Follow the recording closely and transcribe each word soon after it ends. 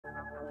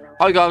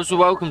Hi guys,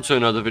 welcome to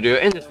another video.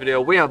 In this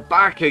video we are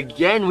back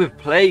again with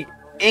Plague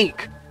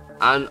Inc.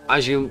 And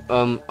as you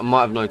might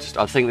have noticed,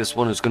 I think this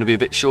one is going to be a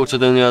bit shorter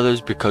than the others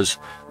because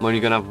I'm only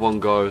going to have one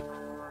go.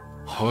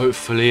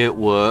 Hopefully it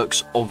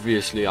works.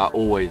 Obviously I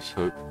always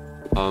hope.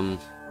 Go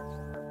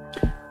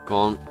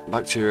on,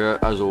 bacteria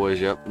as always.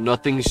 Yep,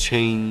 nothing's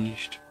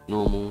changed.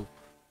 Normal.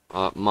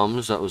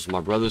 Mums, that was my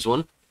brother's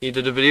one. He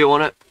did a video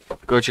on it.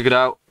 Go check it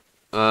out.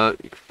 You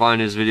can find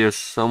his video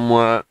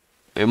somewhere.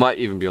 It might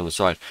even be on the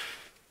side.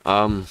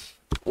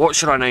 What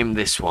should I name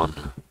this one?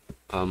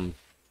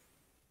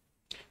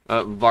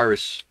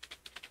 Virus.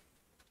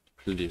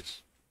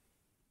 Please.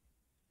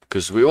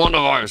 Because we want a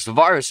virus. The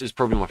virus is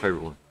probably my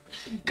favorite one.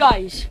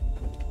 Guys.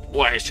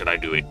 Where should I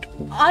do it?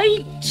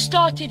 I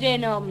started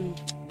in,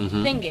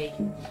 thingy.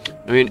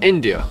 I mean,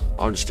 India.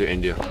 I'll just do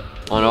India.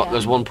 Why not? Yeah.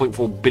 There's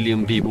 1.4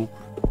 billion people.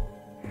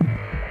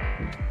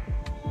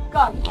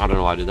 Guys. I don't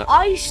know why I did that.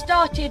 I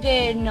started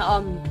in,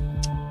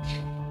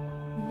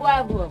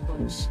 where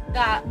was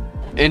that?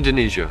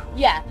 Indonesia.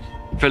 Yeah.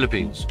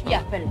 Philippines.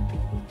 Yeah, Philippines.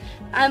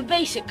 And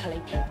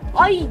basically,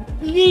 I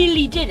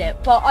nearly did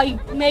it, but I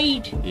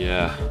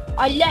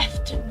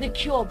left the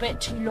cure a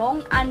bit too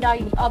long, and I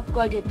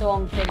upgraded the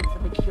wrong thing for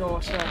the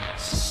cure, so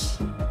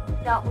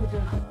that was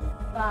a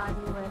bad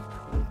move.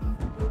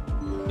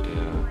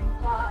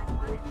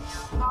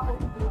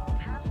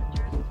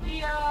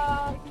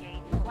 Yeah.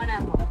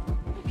 Whenever.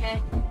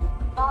 Okay?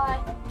 Bye.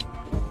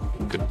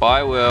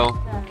 Goodbye, Will.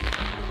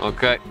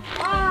 Okay.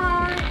 Bye.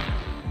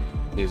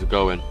 Needs to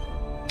go in.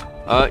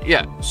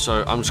 Yeah,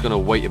 so I'm just gonna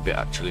wait a bit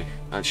actually.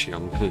 I'm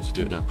going to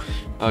do it now.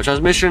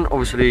 Transmission,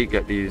 obviously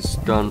get these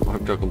done.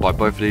 Hopefully I can buy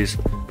both of these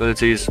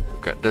abilities.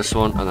 Get this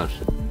one and then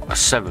a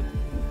 7.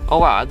 Oh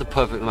wow, I had the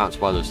perfect amount to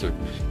buy those two.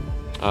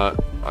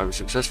 I've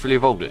successfully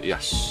evolved it,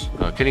 yes.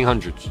 Killing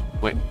hundreds.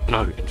 Wait,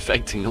 no,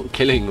 infecting, not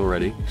killing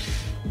already.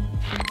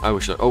 I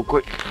wish so. Oh,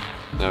 quick.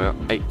 There we are.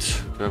 8.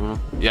 Do we have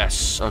enough?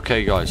 Yes.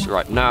 Okay, guys.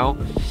 Right now,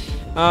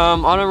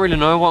 I don't really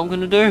know what I'm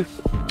gonna do.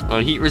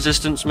 Heat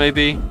resistance,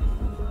 maybe.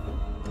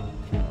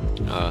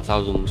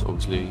 Thousands,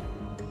 obviously.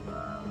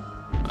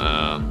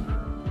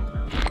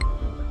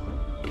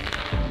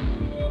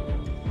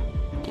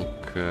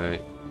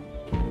 Okay.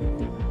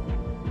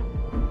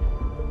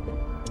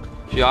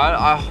 Yeah,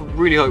 I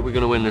really hope we're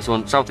gonna win this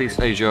one.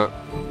 Southeast Asia.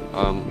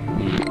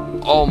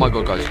 Oh my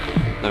god, guys.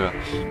 There we are.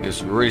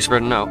 It's really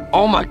spreading out.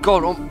 Oh my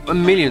god, a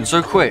million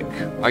so quick.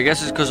 I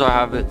guess it's because I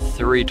have it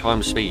 3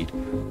 times speed.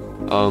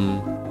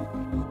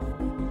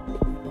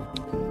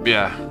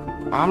 Yeah.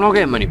 I'm not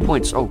getting many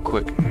points. Oh,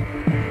 quick.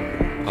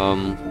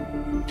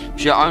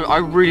 Yeah, I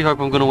really hope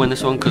I'm gonna win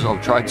this one because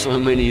I've tried so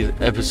many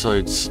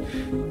episodes.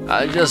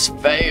 I just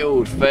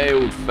failed.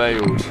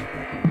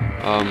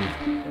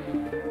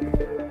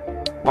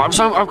 But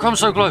I've come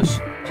so close.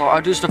 I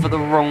do stuff at the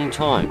wrong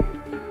time.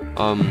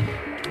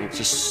 It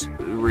just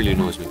really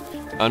annoys me.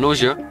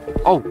 Nausea.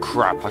 Oh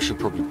crap! I should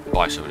probably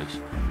buy some of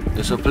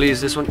this. So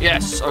please, this one.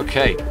 Yes.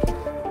 Okay.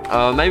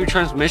 Maybe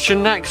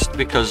transmission next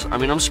because I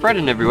mean I'm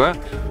spreading everywhere,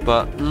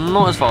 but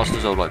not as fast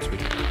as I would like to be.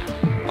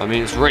 I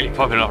mean it's really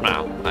popping up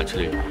now,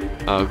 actually.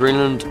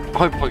 Greenland.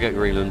 Hope I get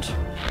Greenland.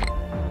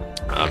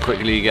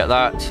 Quickly get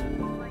that.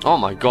 Oh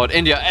my god,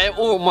 India.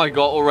 Oh my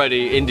god,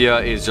 already India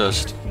is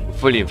just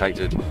fully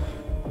infected.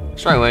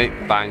 Straight away,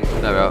 bang.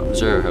 There we are.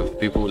 0 health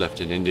people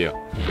left in India.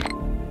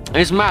 And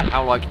it's mad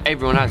how like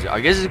everyone has it. I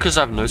guess it's because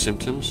I have no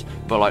symptoms,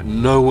 but like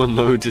no one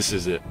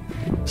notices it.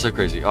 So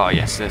crazy. Oh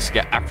yes, let's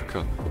get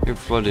Africa. In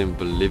flood in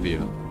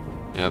Bolivia.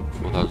 Yep,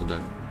 4,000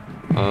 dead.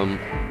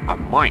 I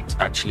might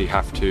actually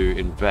have to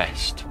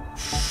invest.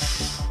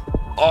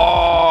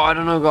 Oh, I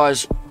don't know,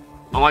 guys.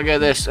 I might get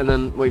this and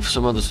then wait for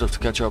some other stuff to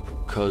catch up.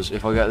 Because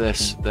if I get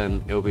this,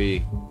 then it'll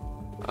be.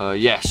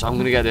 Yes, I'm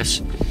gonna get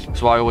this.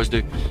 That's what I always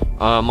do.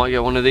 Might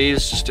get one of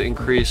these just to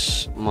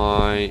increase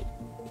my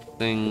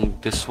thing.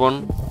 This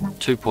one,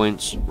 2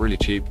 points, really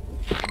cheap.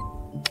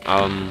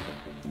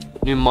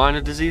 New minor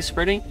disease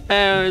spreading.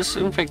 It's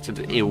infected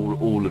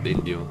all of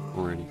India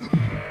already.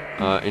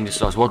 India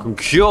starts welcome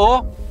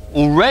cure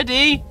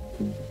already.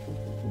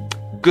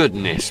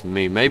 Goodness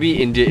me,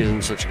 maybe India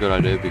isn't such a good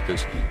idea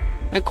because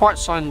they're quite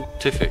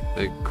scientific.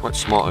 They're quite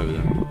smart over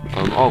there.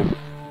 Oh,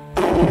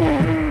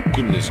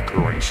 goodness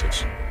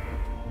gracious.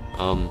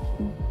 Oh,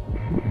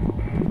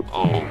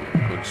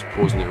 God, just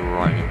pausing it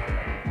right here.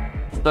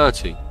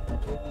 30.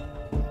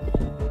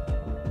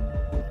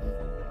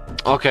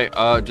 Okay,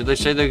 did they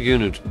say they're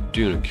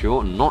doing a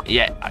cure? Not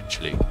yet,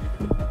 actually.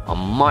 I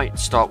might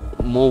start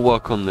more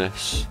work on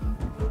this.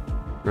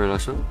 Very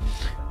nice one.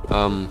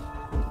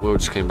 Will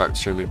just came back to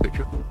show me a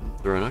picture.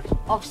 Very nice.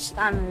 Of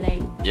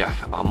Stanley. Yeah,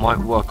 I might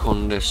work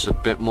on this a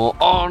bit more.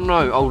 Oh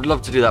no, I would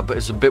love to do that, but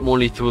it's a bit more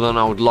lethal than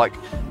I would like.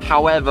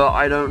 However,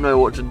 I don't know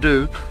what to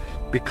do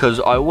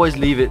because I always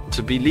leave it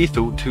to be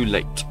lethal too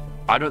late.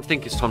 I don't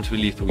think it's time to be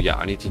lethal yet.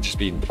 I need to just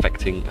be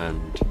infecting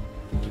and...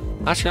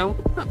 Actually,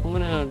 I'm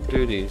gonna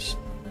do these.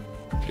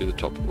 Do the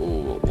top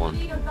one.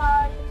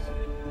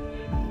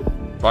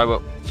 Right,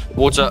 well,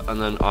 water,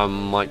 and then I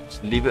might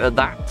leave it at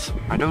that.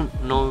 I don't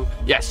know.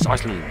 Yes,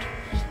 Iceland.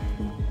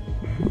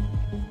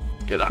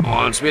 Get that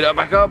one. Speed that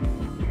back up.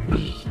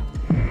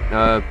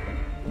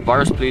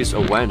 Virus Please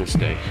Awareness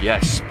Day.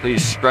 Yes,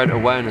 please spread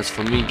awareness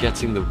for me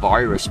getting the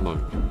virus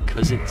mode.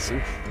 Because it's so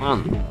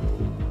fun.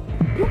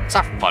 It's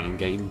a fun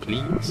game,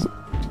 please.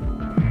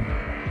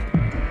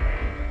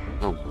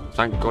 Oh,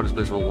 thank God it's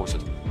placed on water.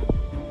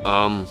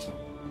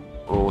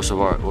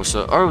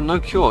 Oh, no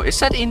cure. It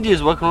said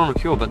India's working on a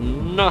cure, but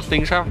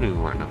nothing's happening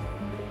right now.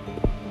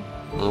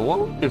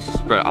 What is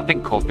spread? I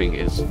think coughing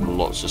is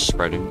lots of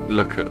spreading.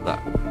 Look at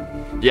that.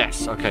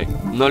 Yes, okay.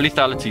 No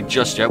lethality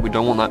just yet. We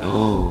don't want that.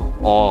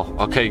 Oh,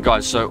 okay,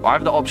 guys. So I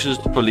have the options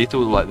for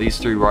lethal, like these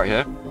three right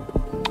here.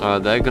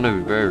 They're gonna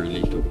be very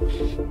lethal.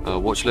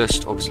 Watch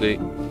list, obviously.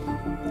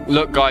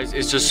 Look, guys,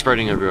 it's just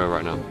spreading everywhere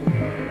right now.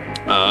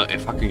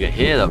 If I can get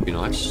here, that'd be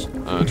nice.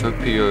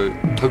 Tokyo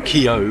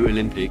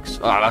Olympics.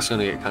 Ah, that's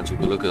gonna get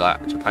cancelled. But look at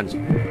that. Japan's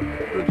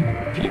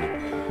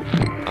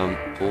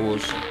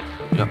pause.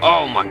 Yeah.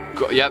 Oh my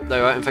God. Yep, they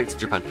are infected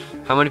Japan.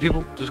 How many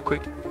people? Just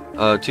quick.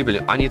 2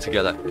 billion. I need to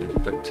get that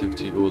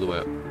infectivity all the way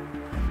up.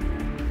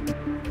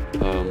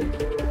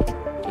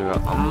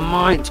 I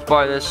might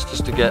buy this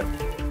just to get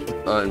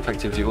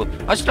infectivity.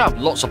 I still have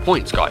lots of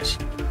points, guys.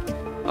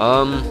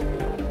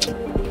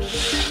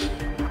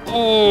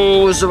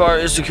 Oh, is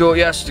the cure?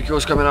 Yes, the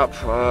cure's coming up.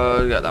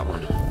 Get that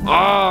one.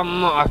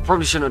 I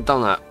probably shouldn't have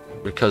done that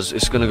because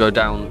it's gonna go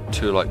down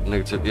to like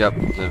negative. Yep.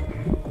 No.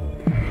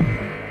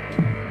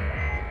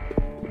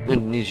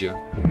 Indonesia.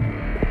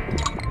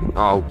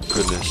 Oh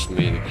goodness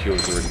me, the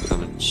cure's already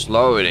coming.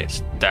 Slow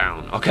it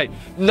down. Okay,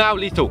 now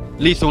lethal.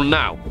 Lethal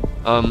now.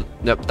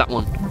 Yep, that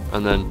one.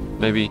 And then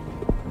maybe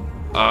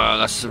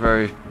that's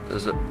that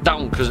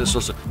one because it's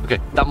also okay,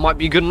 that might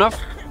be good enough.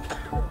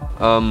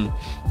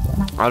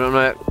 I don't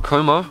know.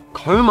 Coma?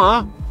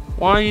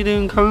 Why are you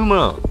doing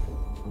coma?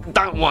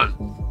 That one.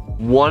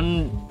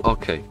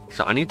 Okay,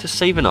 so I need to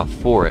save enough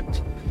for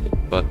it.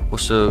 But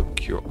what's the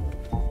cure?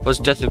 What's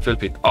death in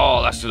Philippines?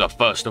 Oh, that's the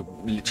first of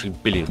literally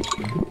billions.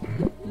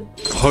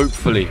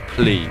 Hopefully,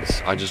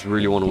 please. I just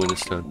really want to win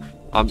this turn.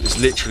 It's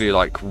literally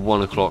like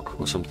 1 o'clock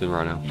or something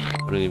right now. I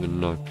don't even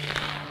know.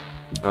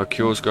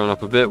 Cure's going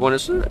up a bit. When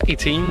it's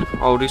 18,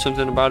 I'll do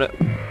something about it.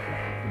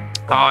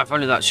 Oh, if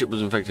only that ship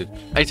was infected.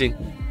 18.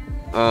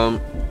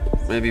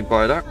 Maybe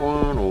buy that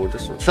one or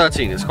this one.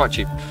 13. It's quite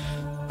cheap.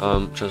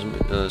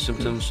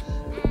 Symptoms.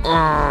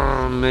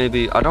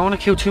 Maybe. I don't want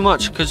to kill too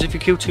much because if you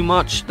kill too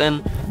much,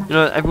 then you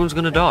know everyone's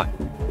gonna die.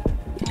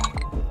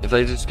 If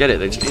they just get it,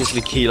 they just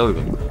instantly keel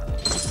over.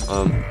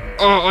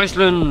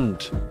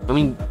 Iceland. I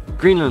mean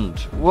Greenland.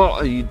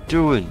 What are you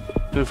doing?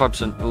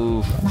 25%.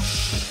 Ooh.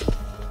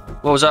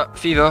 What was that?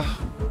 Fever.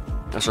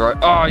 That's alright.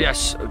 Oh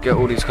yes. Get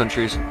all these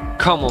countries.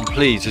 Come on,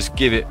 please, just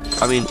give it.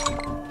 I mean,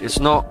 it's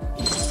not.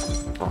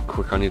 Oh,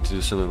 quick! I need to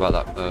do something about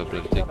that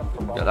bloody thing.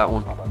 Get that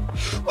one.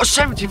 Oh,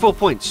 74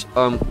 points.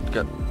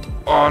 Get.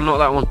 Oh, not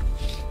that one.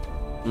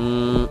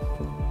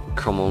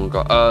 Come on,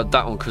 God.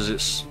 That one because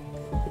it's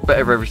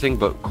better for everything,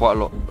 but quite a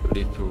lot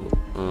lethal.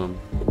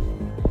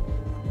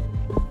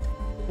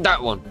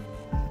 That one.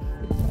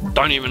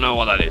 Don't even know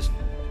what that is.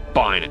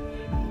 Buying it.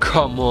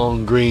 Come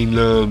on,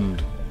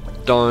 Greenland.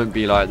 Don't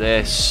be like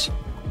this.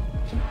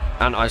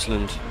 And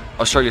Iceland.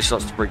 Australia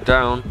starts to break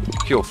down.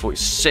 Cure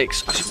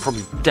 46. I should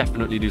probably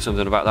definitely do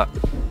something about that.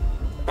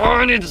 Oh,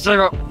 I need to save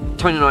up.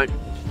 29.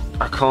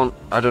 I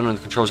don't know the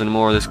controls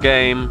anymore of this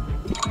game.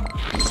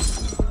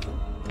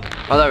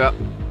 Oh, there we go.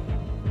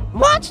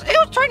 What? It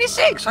was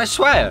 26. I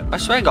swear,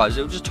 guys,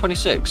 it was just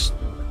 26.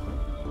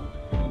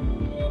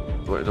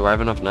 Wait, do I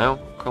have enough now?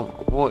 Come on,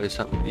 what is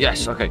happening?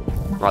 Yes, okay.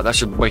 Right, that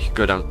should make it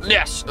go down.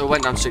 Yes, it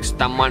went down 6.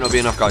 That might not be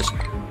enough, guys.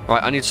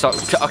 Right, I need to start.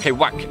 Okay,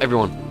 whack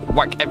everyone.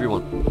 Whack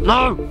everyone.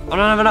 No, I don't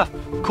have enough.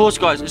 Of course,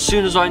 guys, as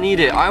soon as I need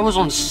it. I was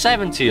on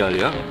 70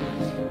 earlier.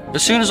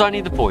 As soon as I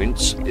need the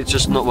points, it's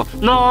just not.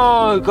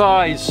 No,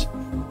 guys.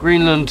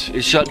 Greenland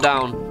is shut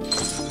down.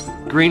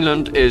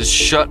 Greenland is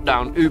shut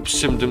down. Oops,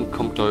 symptom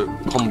combo.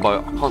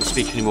 I can't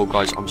speak anymore,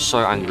 guys. I'm so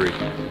angry.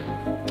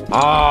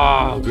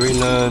 Ah,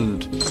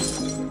 Greenland.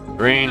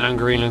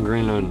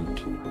 Greenland.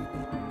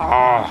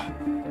 Ah,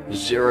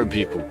 0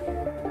 people.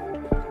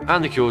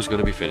 And the cure's going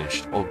to be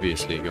finished,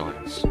 obviously,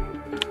 guys.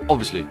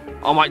 Obviously.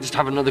 I might just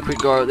have another quick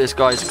go at this,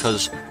 guys,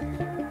 because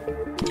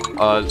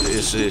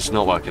it's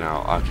not working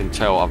out. I can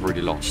tell I've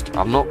already lost.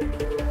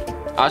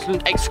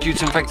 Iceland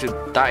executes infected.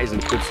 That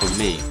isn't good for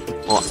me.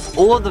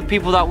 All the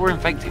people that were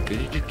infected,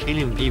 because you're just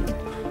killing people.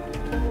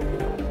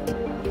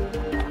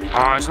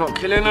 Ah, it's not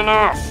killing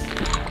enough.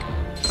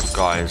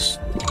 Guys,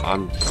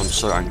 I'm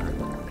so angry.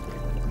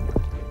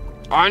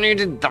 I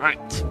needed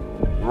that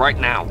right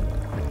now.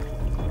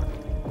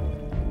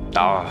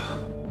 Ah.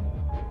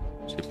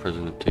 See the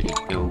president taking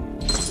ill.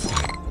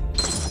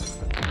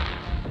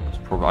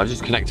 I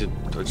just connected.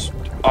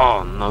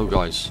 Oh no,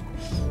 guys.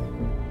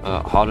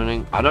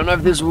 Hardening. I don't know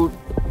if this will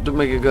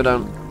make it go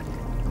down.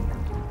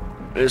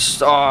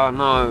 Oh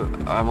no,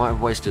 I might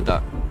have wasted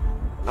that.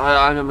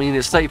 I mean,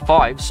 it's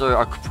 35, so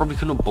I probably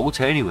couldn't have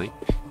bought it anyway.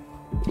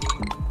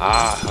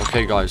 Ah,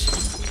 okay,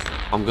 guys.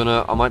 I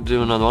might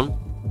do another one.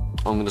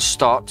 I'm gonna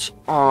start.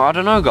 Oh, I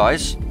don't know,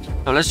 guys.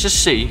 Now let's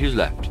just see who's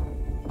left.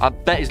 I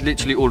bet it's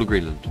literally all of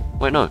Greenland.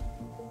 Wait, no,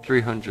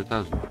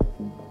 300,000.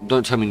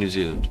 Don't tell me New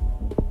Zealand.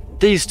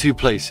 These two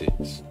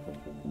places.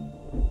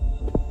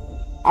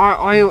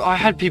 I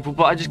had people,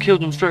 but I just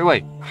killed them straight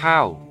away.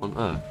 How on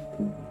earth?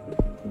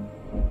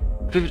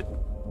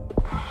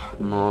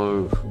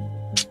 No,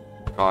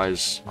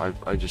 guys,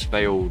 I just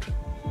failed.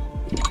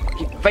 I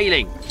keep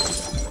failing.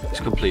 It's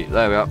complete.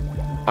 There we are.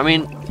 I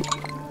mean,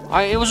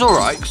 it was all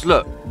right. Cause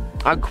look,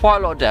 I had quite a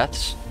lot of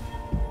deaths,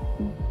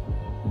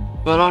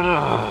 but I don't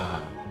know.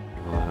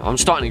 I'm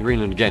starting in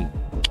Greenland again.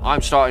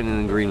 I'm starting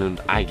in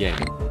Greenland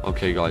again.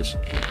 Okay, guys.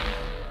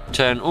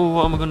 10. Oh,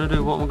 what am I gonna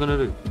do? What am I gonna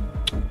do?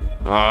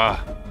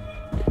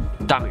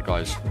 Damn it,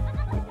 guys.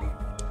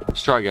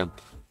 Let's try again.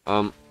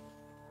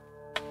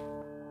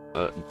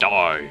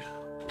 Die.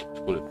 Let's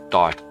call it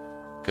die.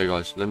 Okay,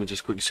 guys. Let me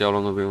just quickly see how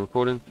long I've been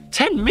recording.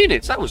 10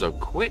 minutes. That was a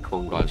quick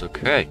one, guys.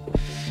 Okay.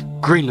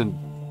 Greenland.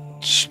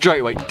 Straight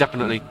away,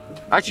 definitely.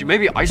 Actually,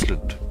 maybe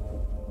Iceland.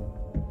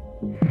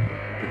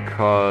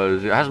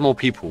 Because it has more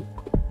people.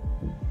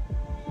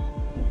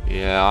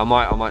 Yeah, I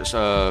might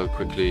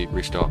quickly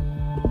restart.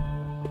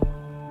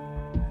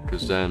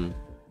 Because then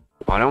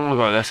I don't want to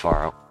go this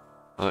far out.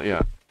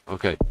 Yeah,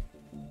 okay.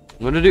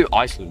 I'm gonna do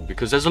Iceland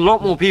because there's a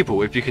lot more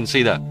people. If you can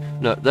see that,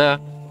 no, there,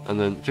 and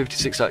then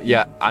 56.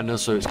 Yeah, and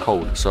also it's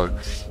cold. So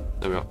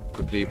there we go.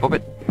 Quickly pop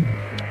it.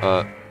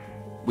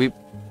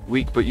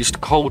 Weak but used to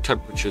cold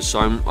temperatures. So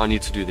I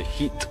need to do the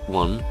heat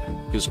one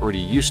because already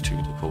used to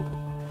the cold one.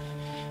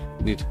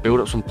 Need to build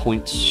up some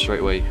points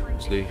straight away.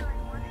 Obviously.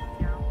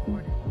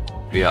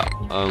 Yeah.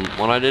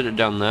 When I did it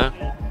down there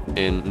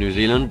in New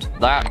Zealand,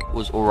 that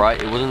was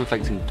alright. It wasn't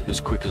affecting as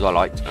quick as I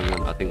liked, and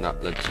then I think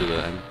that led to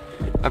the end.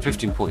 I have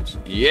 15 points.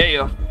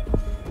 Yeah.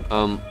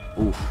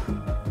 Oof.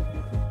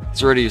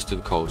 It's already used to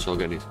the cold, so I'll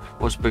get these.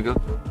 What's bigger?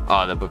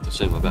 Ah, they're both the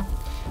same, I bet.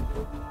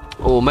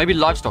 Or maybe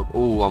livestock.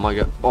 Oh, I might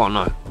get. Oh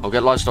no, I'll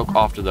get livestock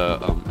after the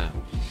air.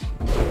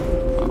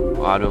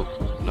 I don't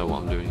know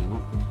what I'm doing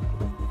anymore.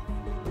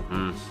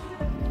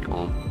 Come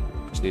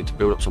on. Just need to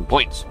build up some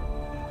points.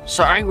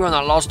 So angry on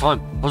that last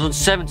time. I was on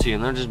 70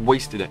 and I just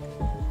wasted it.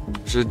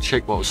 Should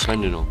check what I was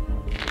spending on.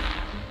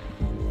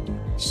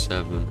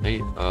 7,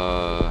 8.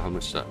 How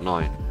much is that?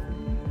 9.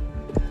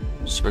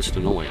 Supposed to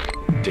Norway.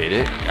 Did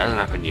it? It hasn't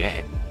happened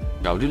yet.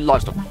 Yeah, I'll do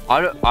livestock.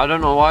 I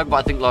don't know why, but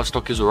I think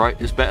livestock is alright.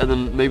 It's better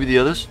than maybe the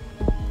others.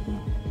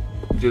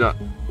 Do that.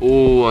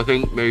 Oh, I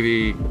think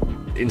maybe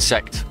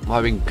insect might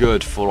have been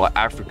good for like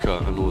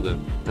Africa and all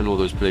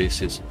those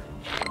places.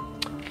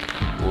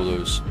 All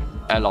those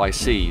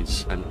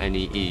LICs and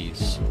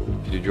NEEs.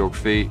 If you do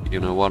geography, you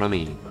know what I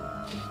mean.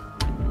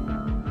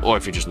 Or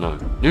if you just know.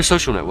 New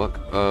social network.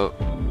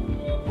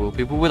 Well,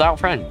 people without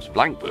friends.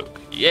 Blank book.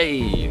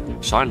 Yay!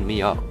 Sign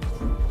me up.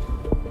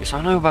 Yes,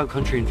 I know about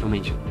country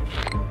information.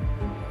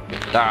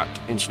 That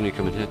instantly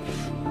coming here.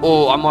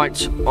 Oh, I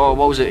might. Oh,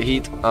 what was it?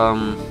 Heat.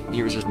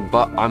 Heat resistant.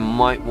 But I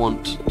might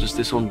want just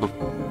this one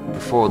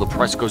before the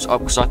price goes up,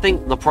 because I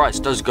think the price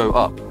does go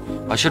up.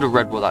 I should have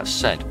read what that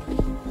said.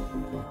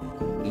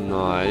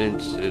 No, it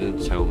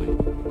didn't tell me.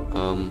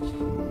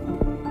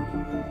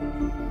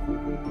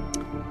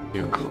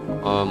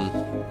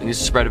 It needs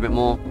to spread a bit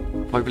more,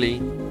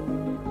 hopefully.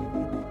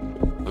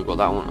 I've got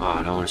that one. Oh,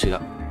 I don't want to see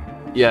that.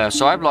 Yeah,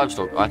 so I have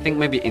livestock. I think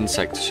maybe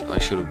insects I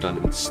should have done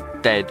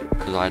instead,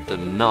 because I had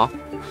enough.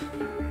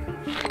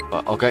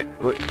 But okay,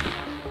 wait.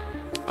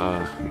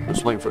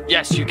 Just waiting for it.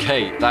 Yes,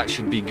 UK. That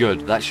should be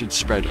good. That should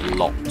spread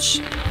lots,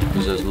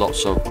 because there's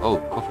lots of. Oh,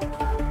 coffee.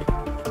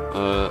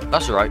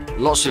 That's alright.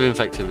 Lots of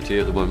infectivity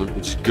at the moment,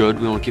 which is good.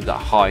 We want to keep that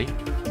high.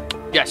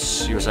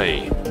 Yes,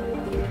 USA.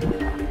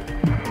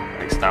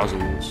 Thanks,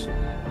 thousands.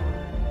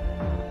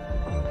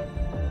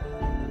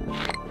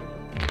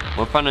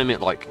 What if I name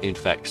it like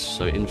infects?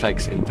 So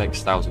infects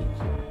thousands.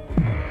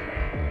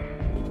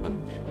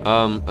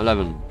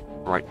 11.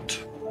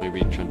 Right.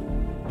 Maybe no.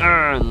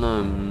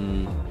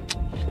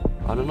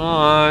 I don't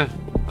know.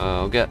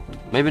 I'll get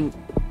maybe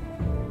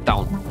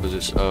down because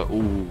it's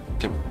all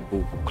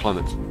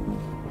climate.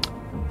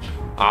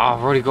 Ah,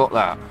 I've already got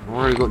that. I've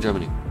already got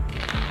Germany.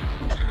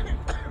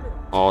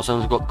 Oh,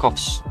 someone's got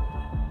coughs.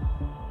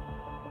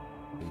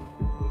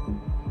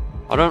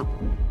 I don't.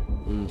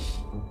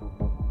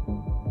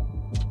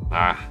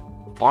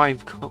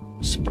 5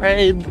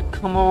 spread.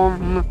 Come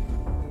on,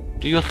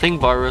 do your thing,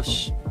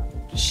 virus.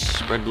 Just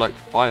spread like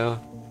fire.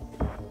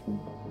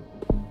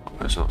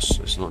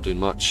 It's not doing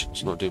much.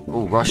 It's not doing.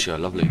 Oh, Russia,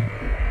 lovely.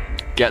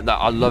 Get that.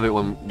 I love it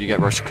when you get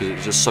Russia because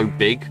it's just so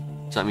big.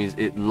 So that means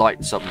it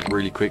lights up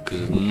really quick because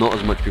there's not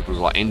as much people as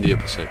like India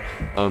per se.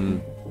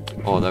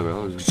 Oh, there we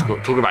are. Just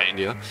talking about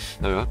India.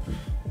 There we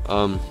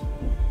are.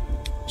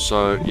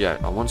 So yeah,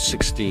 I want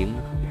 16.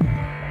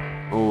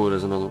 Oh,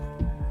 there's another.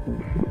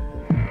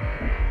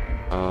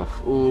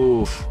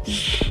 Oof.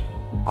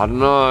 I don't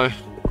know.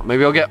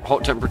 Maybe I'll get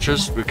hot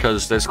temperatures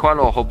because there's quite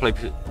a lot of hot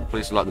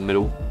places like the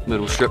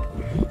middle strip.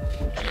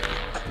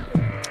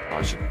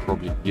 I should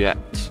probably get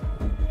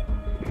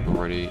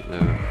already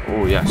there.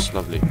 Oh yes,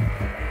 lovely.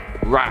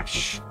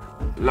 Rash.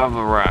 Love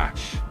a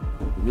rash.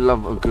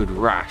 Love a good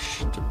rash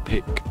to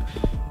pick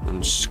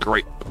and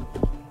scrape.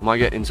 Might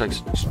get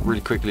insects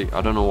really quickly. I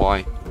don't know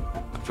why.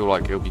 I feel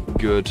like it'll be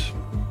good.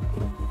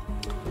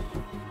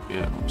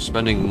 Yeah, I'm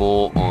spending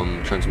more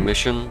on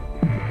transmission,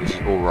 which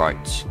is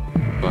alright.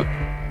 But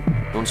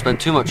don't spend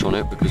too much on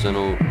it because then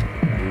I'll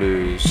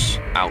lose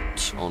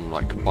out on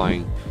like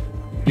buying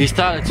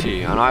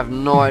lethality, and I have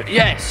no idea.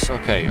 Yes!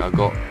 Okay, I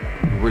got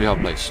a really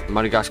hard place.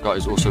 Madagascar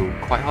is also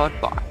quite hard,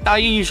 but I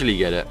usually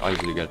get it. I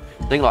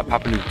think like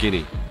Papua New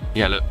Guinea.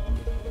 Yeah, look,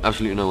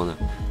 absolutely no one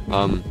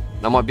there.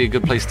 That might be a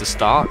good place to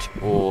start,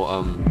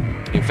 or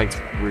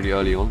infect really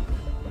early on,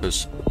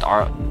 because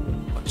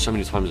so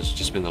many times it's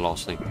just been the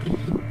last thing.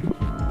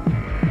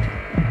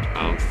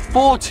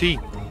 40!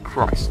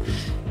 Christ.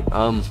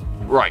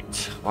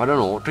 Right, I don't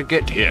know what to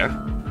get here.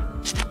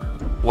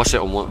 What's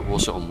it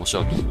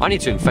on? I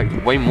need to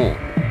infect way more.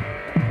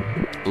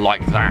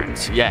 Like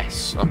that,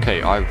 yes.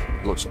 Okay, I've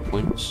lots of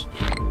points.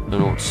 Don't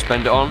know what to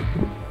spend it on.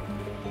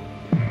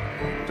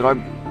 Did I...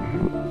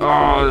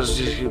 Oh, this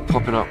is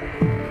popping up.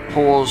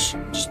 Pause,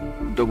 just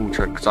double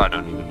check, because I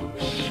don't even know.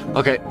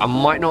 Okay, I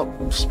might not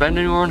spend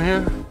any more on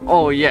here.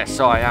 Oh, yes,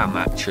 I am,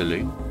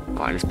 actually.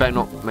 Alright, this better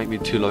not make me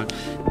too low.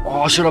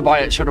 Oh, should I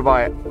buy it?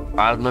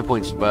 I have no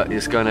points, but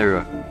it's going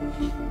everywhere.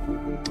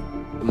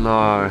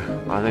 No,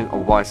 I think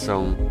I'll buy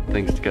some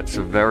things to get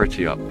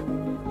severity up.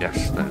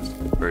 Yes, that's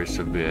very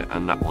severe.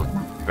 And that one,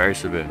 very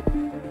severe.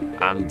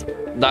 And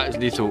that is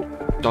lethal.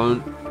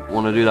 Don't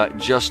want to do that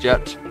just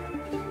yet.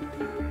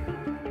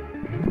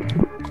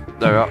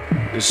 There we are.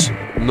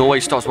 Norway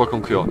starts work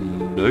on cure.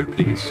 No,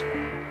 please.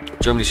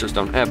 Germany shuts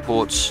down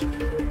airports.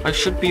 I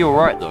should be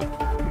alright though,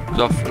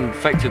 because I've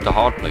infected the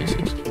hard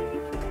places.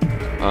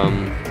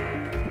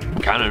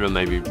 Canada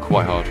may be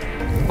quite hard.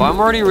 But I'm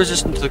already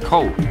resistant to the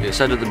cold. It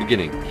said at the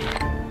beginning.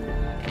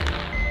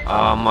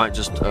 I might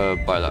just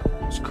buy that.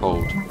 It's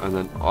cold. And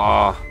then,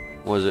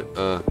 what is it?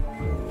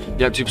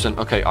 Yeah, 2%.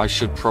 Okay, I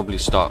should probably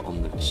start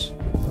on this.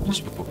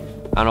 Just before.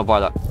 And I'll buy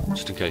that,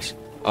 just in case.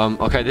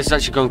 Okay, this is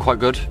actually going quite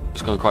good.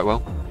 It's going quite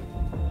well.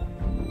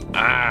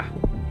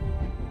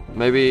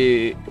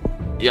 Maybe...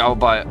 Yeah, I'll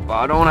buy it. But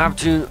I don't have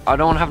to... I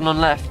don't have none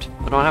left.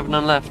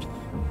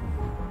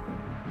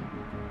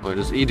 Wait,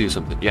 does E do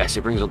something? Yes,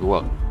 it brings up the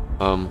work.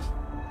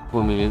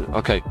 1 million.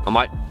 Okay, I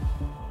might...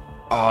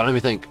 Oh, let me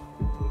think.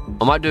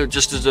 I might do it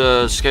just as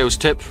a scales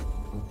tip.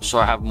 So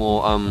I have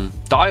more,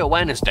 Die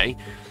Awareness Day.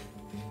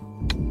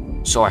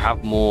 So I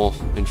have more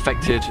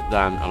infected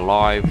than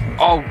alive.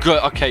 Oh,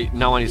 good. Okay,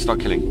 now I need to start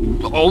killing.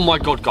 Oh my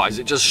god, guys,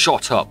 it just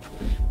shot up.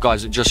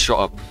 Guys, it just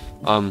shot up.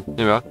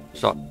 Here we are.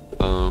 Start.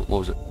 What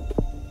was it?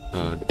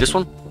 This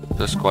one?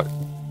 That's quite...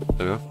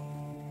 There we go.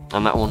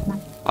 And that one.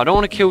 I don't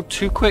want to kill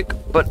too quick,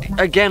 but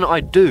again,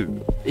 I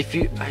do. If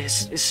you...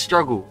 It's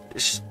struggle.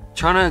 It's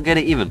trying to get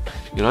it even,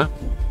 you know?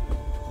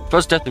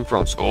 First death in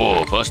France.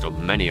 Oh, first of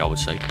many, I would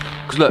say.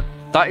 Because look,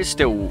 that is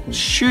still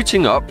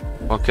shooting up,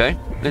 okay?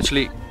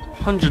 Literally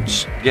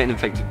hundreds getting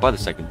infected by the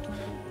second.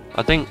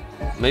 I think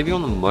maybe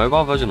on the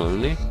mobile version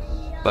only.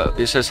 But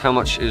it says how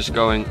much is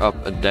going up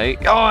a day.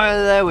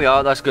 Oh, there we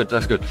are. That's good.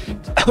 That's good.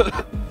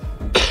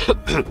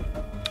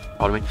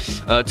 Pardon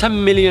me.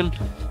 10 million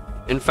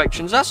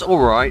infections. That's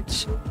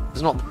alright.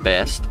 It's not the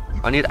best.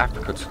 I need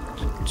Africa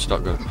to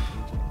start going.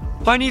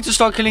 I need to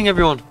start killing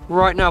everyone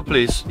right now,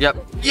 please. Yep.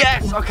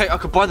 Yes! Okay, I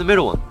could buy the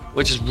middle one,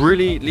 which is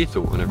really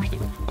lethal and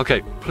everything.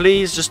 Okay,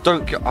 please just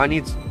don't get... I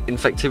need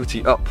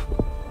infectivity up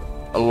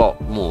a lot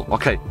more.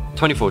 Okay,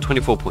 24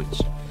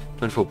 points.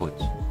 24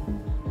 points.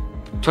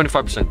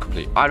 25%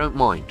 complete. I don't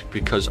mind,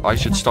 because I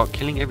should start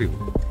killing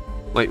everyone.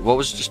 Wait, what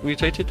was just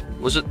mutated?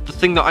 Was it the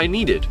thing that I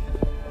needed?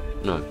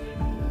 No.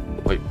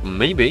 Wait,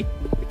 maybe,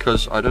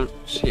 because I don't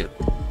see it.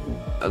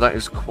 That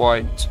is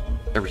quite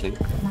everything.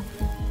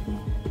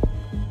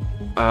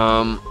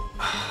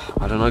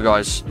 I don't know,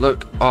 guys.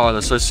 Look, oh,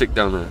 they're so sick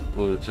down there.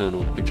 We'll turn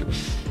on the picture.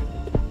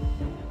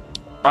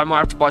 I might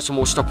have to buy some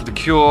more stuff for the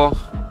cure.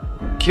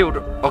 Killed.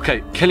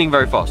 Okay, killing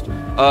very fast.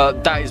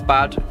 That is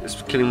bad.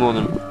 It's killing more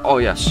than. Oh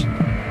yes.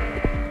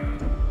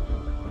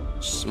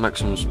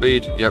 Maximum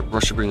speed. Yep.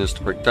 Russia bring this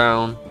to break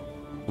down.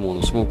 More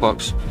than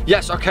smallpox.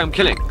 Yes. Okay, I'm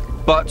killing.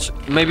 But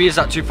maybe is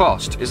that too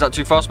fast? Is that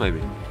too fast?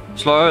 Maybe.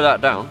 Slow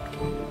that down.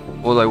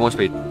 Although 1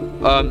 speed.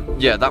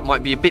 Yeah, that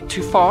might be a bit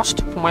too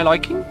fast for my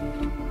liking.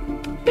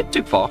 Bit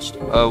too fast.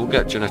 We'll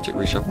get genetic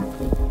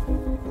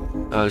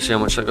reshuffle. Let's see how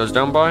much that goes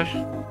down by.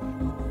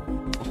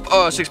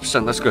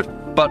 6%, that's good.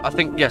 But I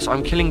think, yes,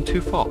 I'm killing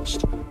too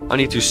fast. I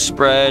need to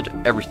spread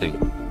everything.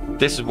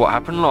 This is what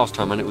happened last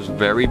time, and it was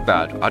very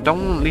bad. I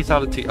don't want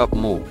lethality up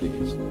more,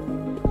 please.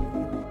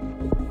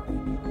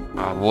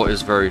 What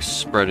is very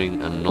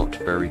spreading and not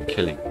very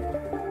killing?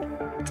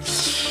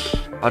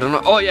 I don't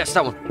know. Oh, yes,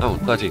 that one,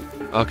 13.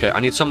 Okay, I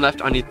need some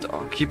left. I need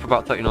to keep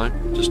about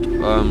 39. Just,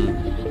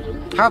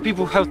 how are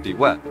people healthy?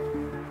 Where?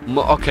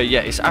 Okay,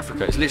 yeah, it's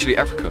Africa. It's literally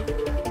Africa.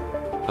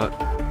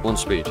 1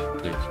 speed,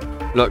 please.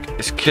 Look,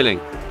 it's killing.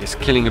 It's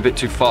killing a bit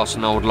too fast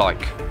than I would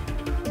like.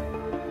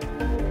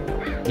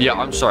 Yeah,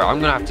 I'm sorry. I'm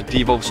going to have to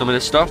devolve some of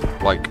this stuff.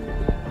 Like,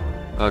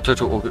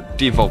 Total organ.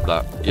 Devolve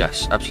that.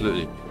 Yes,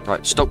 absolutely.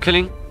 Right, stop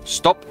killing.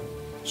 Stop.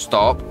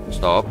 Stop.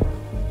 Stop.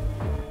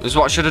 This is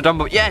what I should have done,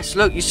 but yes,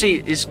 look, you see,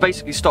 it's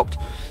basically stopped.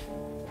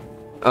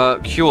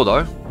 Cure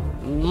though.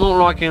 Not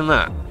liking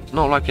that.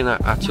 Not liking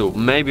that at all.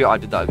 Maybe I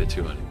did that a bit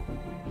too early.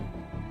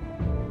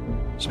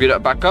 Speed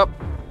it back up.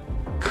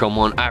 Come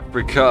on,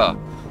 Africa.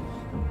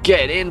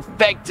 Get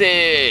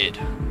infected.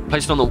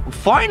 Placed on the...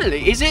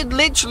 Finally, is it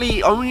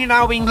literally only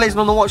now being placed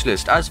on the watch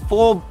list as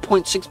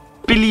 4.6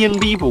 billion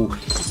people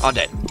are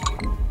dead?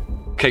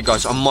 Okay,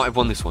 guys, I might have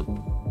won this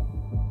one.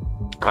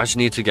 I just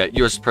need to get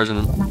US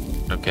president.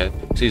 Okay,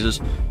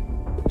 Caesars.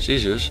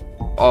 Caesars.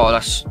 Oh,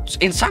 that's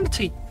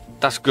insanity.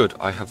 That's good.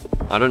 I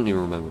don't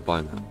even remember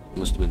buying that. It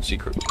must have been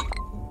secret.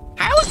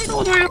 How is it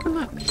all the way up in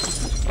there?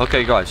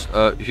 Okay, guys,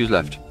 who's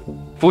left?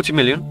 40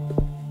 million.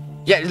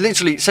 Yeah, it's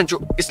literally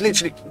central. It's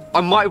literally...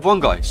 I might have won,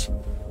 guys.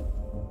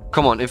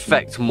 Come on,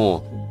 infect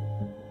more.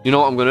 You know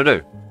what I'm gonna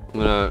do? I'm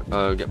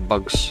gonna get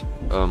bugs.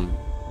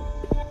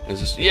 Is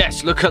this...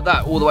 Yes, look at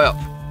that, all the way up.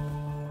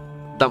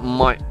 That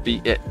might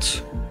be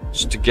it.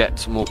 Just to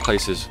get more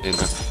places in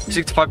there.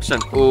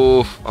 65%.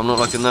 Oh, I'm not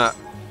liking that.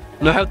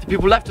 No healthy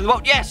people left in the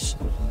world. Yes!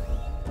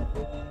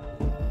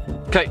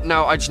 Okay,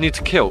 now I just need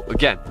to kill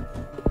again.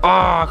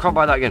 Ah, I can't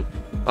buy that again.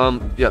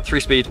 Yeah, 3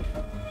 speed.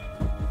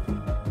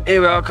 Here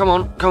we are. Come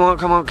on, come on,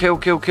 come on. Kill,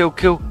 kill, kill,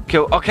 kill,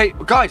 kill. Okay,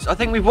 guys, I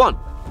think we've won.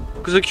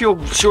 Because the cure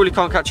surely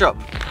can't catch up.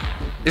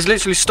 It's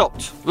literally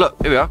stopped. Look,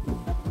 here we are.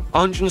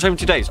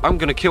 170 days. I'm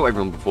going to kill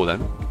everyone before then.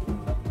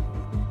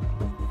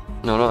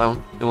 No, not that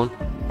one. The one.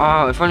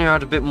 Ah, if only I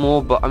had a bit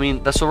more, but I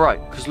mean, that's alright.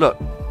 Because look,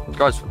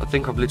 guys, I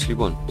think I've literally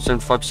won.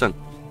 75%.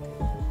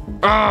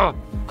 Ah,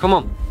 come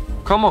on.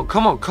 Come on,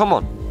 come on, come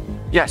on.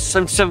 Yes,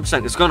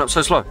 77%. It's going up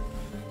so slow.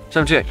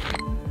 78.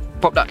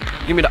 Pop that.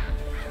 Give me that.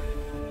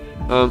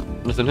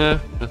 Nothing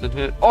here. Nothing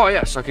here. Oh,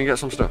 yes, I can get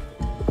some stuff.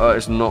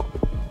 It's not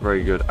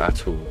very good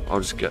at all. I'll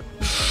just get...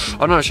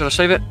 Oh, no, should I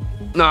save it?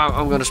 No,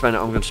 I'm going to spend it.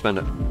 I'm going to spend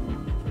it.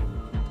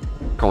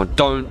 Come on,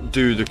 don't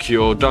do the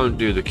cure. Don't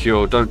do the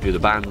cure. Don't do the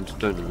band.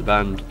 Don't do the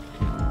band.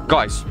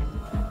 Guys,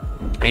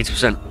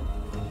 80%.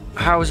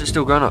 How is it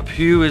still going up?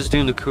 Who is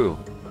doing the cure?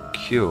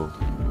 Cure.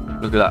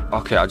 Look at that.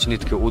 Okay, I just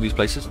need to kill all these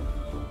places.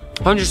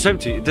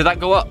 170. Did that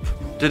go up?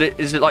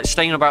 Is it like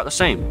staying about the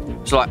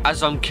same? So like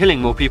as I'm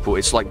killing more people,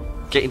 it's like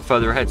getting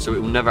further ahead, so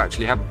it will never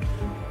actually happen.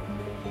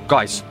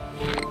 Guys,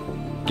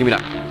 give me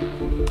that.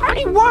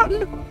 I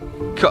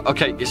won.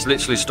 Okay, it's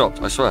literally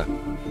stopped. I swear.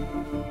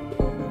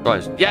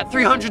 Guys, yeah,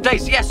 300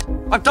 days. Yes,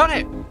 I've done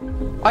it.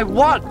 I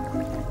won.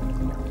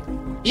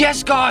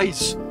 Yes,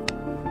 guys.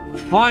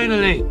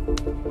 Finally.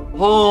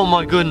 Oh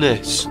my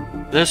goodness.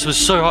 This was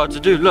so hard to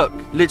do. Look,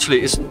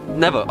 literally, it's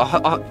never.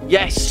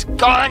 Yes,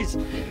 guys,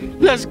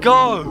 let's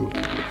go.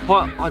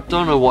 But I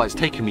don't know why it's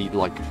taken me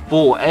like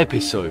 4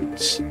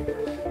 episodes.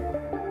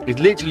 It's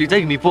literally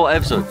taken me 4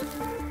 episodes.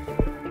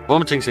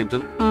 Vomiting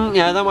symptom.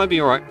 Yeah, that might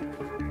be alright.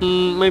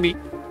 Maybe.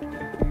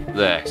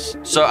 This.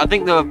 So I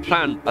think the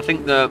plan. I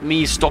think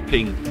me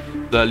stopping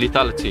the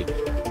lethality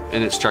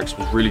in its tracks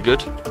was really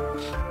good.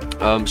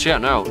 So yeah,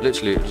 now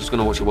literally, I'm just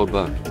gonna watch the world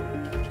burn.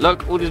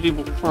 Look, all these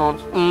people.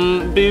 France.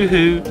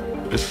 Boo-hoo.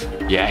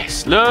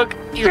 Yes, look,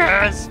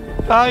 yes,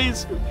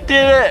 guys,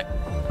 did it.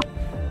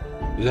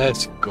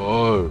 Let's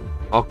go.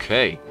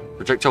 Okay,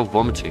 projectile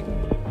vomiting.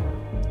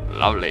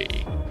 Lovely.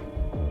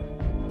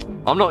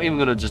 I'm not even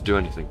gonna just do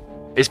anything.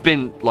 It's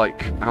been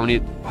like how many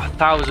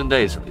 1,000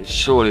 days?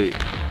 Surely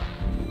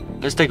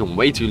it's taken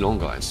way too long,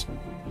 guys.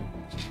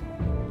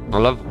 I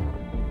love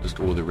just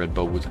all the red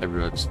bubbles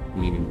everywhere. It's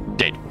meaning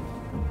dead.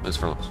 There's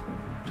France,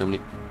 Germany.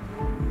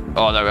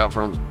 Oh, there we are,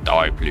 France.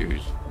 Die,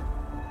 please.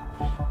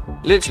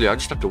 Literally, I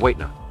just have to wait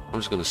now. I'm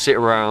just gonna sit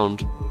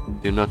around,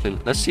 do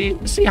nothing. Let's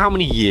see how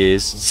many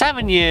years.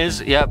 7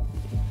 years. Yep.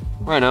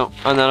 Right now,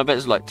 and then I bet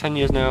it's like 10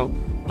 years now.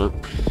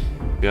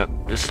 Yep.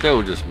 It's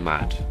still just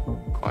mad.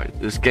 Quite.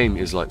 This game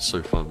is like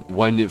so fun.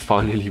 When it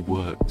finally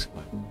worked,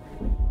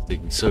 it's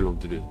taking so long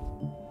to do.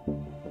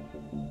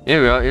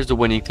 Here we are. Here's the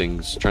winning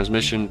things.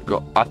 Transmission.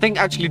 Got. I think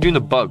actually doing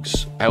the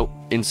bugs help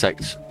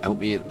insects. Help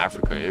me in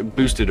Africa. It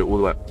boosted it all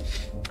the way up.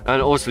 And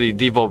also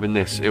devolving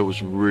this, it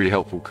was really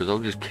helpful because I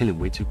was just killing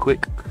way too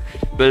quick.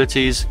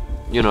 Abilities,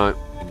 you know,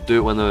 do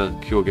it when the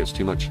cure gets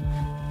too much.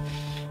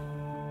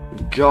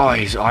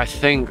 Guys, I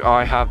think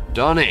I have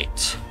done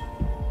it.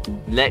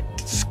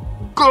 Let's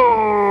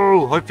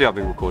go. Hopefully I've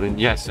been recording.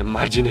 Yes,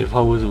 imagine if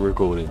I wasn't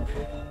recording.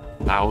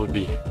 That would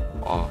be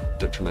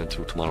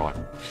detrimental to my life.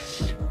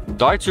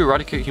 Die to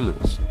eradicate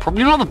humans.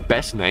 Probably not the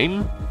best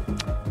name,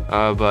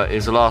 but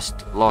it's a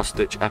last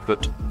ditch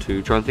effort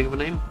to try and think of a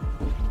name.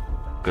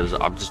 Because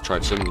I've just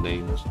tried so many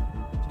names.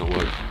 It's not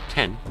working.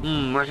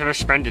 10. What should I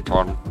spend it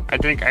on? I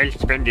think I'll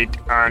spend it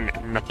on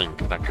nothing,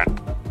 because I can't.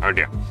 Oh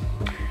dear.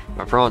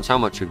 But France, how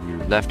much have you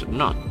left?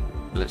 None.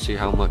 Let's see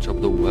how much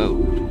of the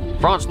world.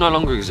 France no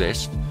longer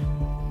exists.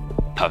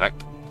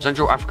 Perfect.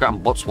 Central Africa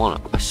and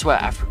Botswana. I swear,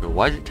 Africa,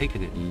 why is it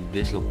taking it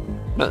this long?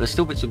 Look, there's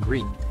still bits of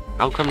green.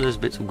 How come there's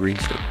bits of green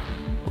still?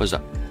 What is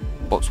that?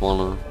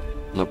 Botswana.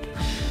 Nope.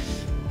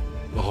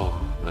 Oh,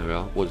 there we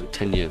are. What is it?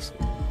 10 years.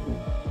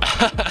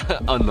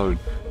 Unknown.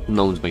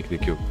 No one's making a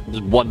cure.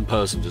 There's one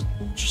person just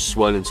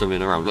swirling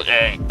something around, like,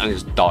 and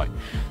just die.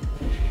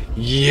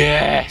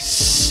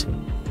 Yes!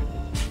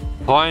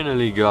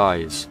 Finally,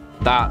 guys.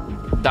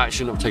 That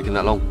shouldn't have taken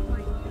that long.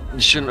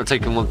 It shouldn't have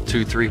taken 1,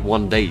 2, 3,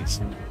 1 days.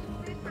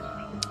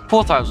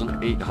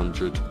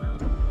 4,800.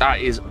 That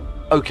is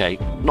okay.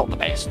 Not the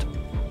best.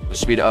 We'll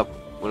speed it up.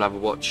 We'll have a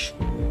watch.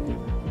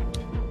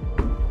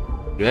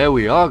 There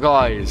we are,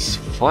 guys.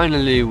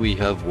 Finally, we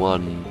have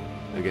won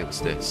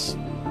against this.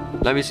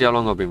 Let me see how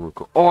long I've been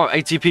recording. Oh,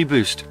 ATP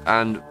boost.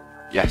 And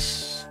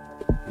yes.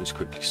 Let's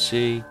quickly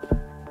see.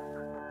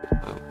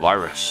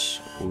 Virus.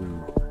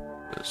 Ooh.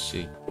 Let's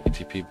see.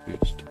 ATP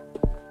boost.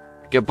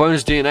 Get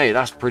bonus DNA.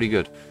 That's pretty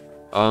good.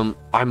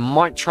 I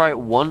might try it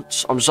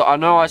once. I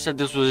know I said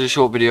this was a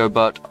short video,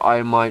 but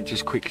I might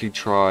just quickly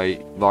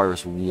try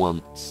virus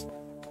once.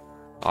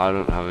 I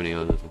don't have any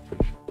others.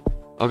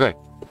 Okay.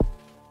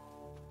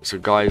 So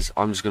guys,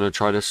 I'm just gonna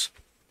try this.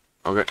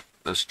 Okay,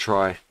 let's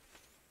try.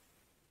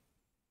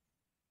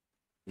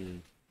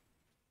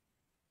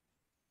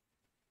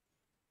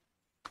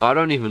 I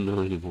don't even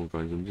know anymore,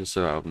 guys. I'm just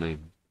so out of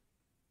name.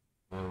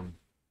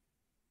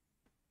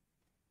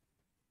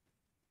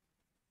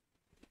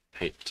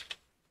 Hate.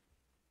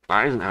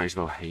 That isn't how you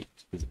spell hate,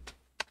 is it?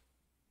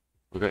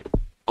 Okay.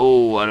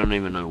 Oh, I don't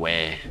even know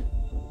where.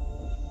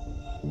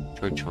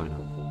 Try China.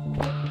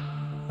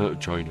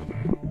 China.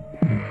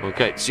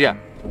 Okay, so yeah.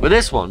 But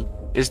this one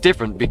is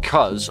different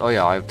because... Oh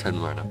yeah, I have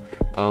 10 right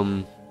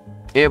now.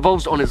 It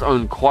evolves on its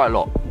own quite a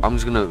lot. I'm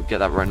just going to get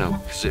that right now.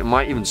 Because it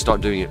might even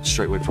start doing it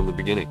straight away from the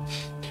beginning.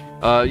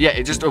 Yeah,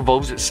 it just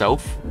evolves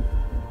itself.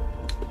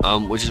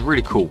 Which is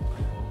really cool.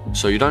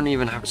 So you don't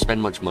even have to spend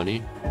much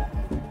money.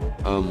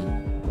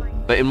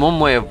 But in one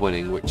way of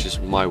winning, which is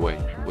my way,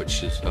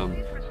 which is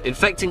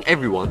infecting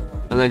everyone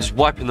and then just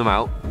wiping them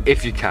out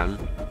if you can.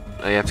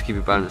 You have to keep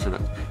it balanced in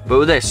that. But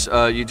with this,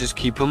 you just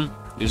keep them.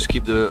 You just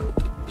keep the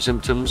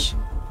symptoms,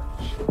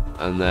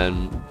 and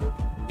then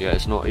yeah,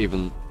 it's not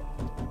even.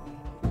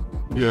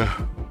 Yeah,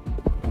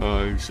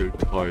 I'm so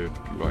tired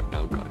right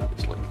now, guys.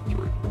 It's like 3,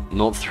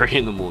 not 3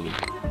 in the morning.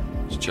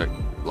 Let's check,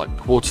 like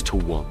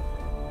 1:45.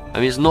 I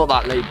mean, it's not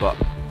that late, but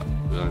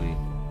I mean,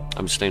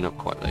 I'm staying up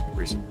quite late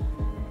recently.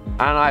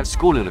 And I have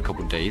school in a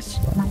couple of days.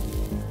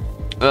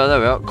 There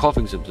we are,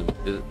 coughing symptoms.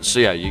 So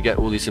yeah, you get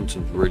all these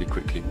symptoms really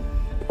quickly.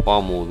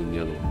 Far more than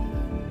the other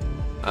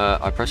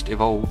one. I pressed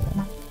evolve.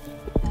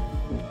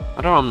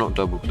 I don't know, I'm not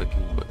double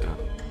clicking, but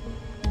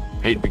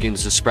hate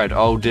begins to spread.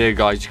 Oh dear,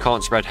 guys, you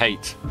can't spread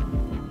hate.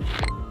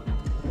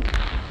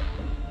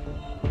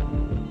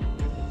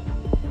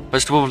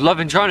 Festival of Love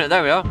in China,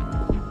 there we are.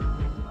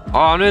 Oh,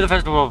 I knew the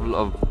Festival of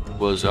Love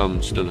was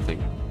still a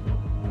thing.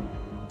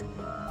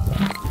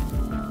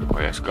 Oh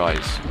yes,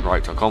 guys.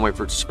 Right, I can't wait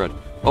for it to spread.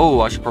 Oh,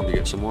 I should probably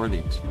get some more of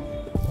these.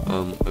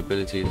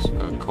 Abilities,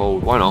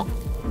 cold, why not?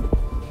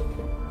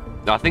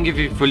 I think if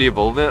you fully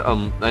evolve it,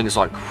 then it's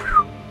like,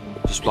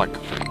 just like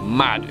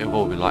mad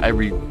evolving. Like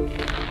every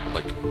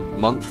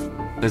month,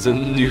 there's a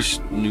new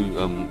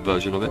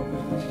version of it.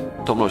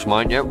 Top notch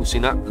mine, yeah, we've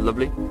seen that,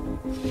 lovely.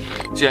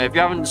 So yeah, if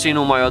you haven't seen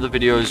all my other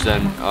videos,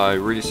 then I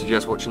really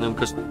suggest watching them,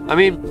 because I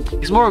mean,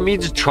 it's more of me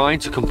just trying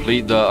to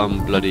complete the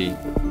bloody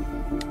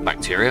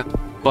bacteria,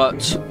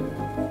 but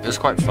it's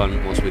quite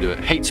fun once we do it.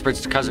 Hate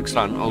spreads to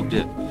Kazakhstan, oh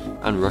dear,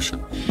 and Russia.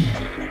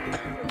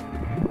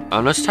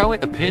 And that's how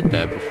it appeared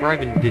there before I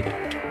even did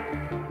it.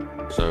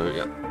 So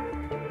yeah,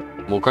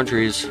 more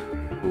countries.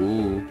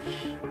 Ooh.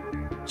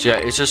 So yeah,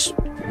 it's just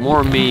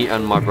more me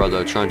and my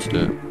brother trying to do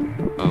it.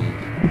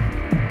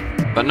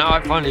 But now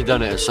I've finally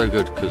done it. It's so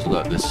good because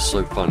look, this is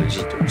so fun. It's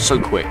just so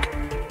quick.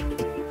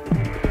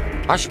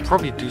 I should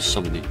probably do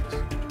some of these.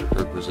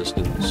 Drug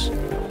resistance.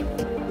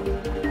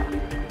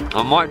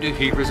 I might do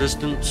heat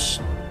resistance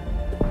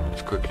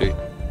just quickly,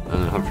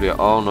 and hopefully.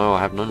 Oh no, I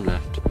have none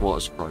left. What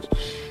a surprise!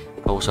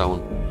 Oh, what's that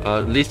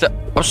one? Lethal.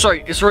 Oh,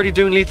 sorry, it's already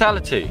doing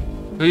lethality.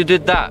 Who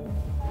did that?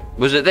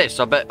 Was it this?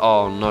 I bet.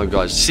 Oh no,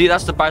 guys. See,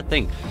 that's the bad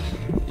thing.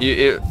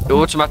 It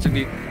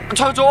automatically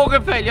total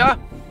organ failure.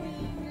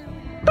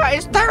 That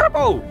is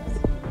terrible.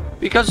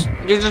 Because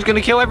you're just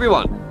gonna kill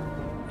everyone.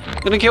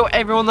 Gonna kill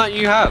everyone that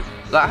you have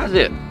that has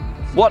it.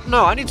 What?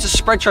 No, I need to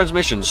spread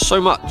transmissions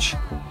so much.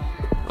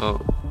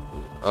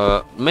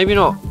 Oh, maybe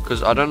not,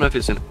 because I don't know if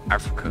it's in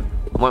Africa.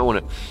 I might want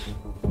it.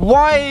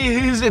 Why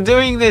is it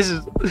doing this?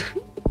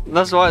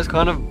 That's why it's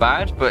kind of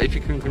bad. But if you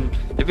can,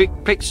 if it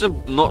picks the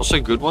not so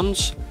good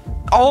ones.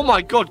 Oh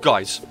my god,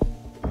 guys,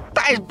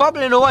 that is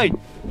bubbling away.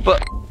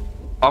 But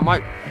I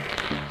might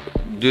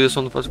do this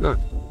on the first go.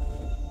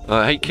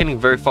 I hate killing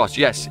very fast.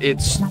 Yes,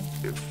 it's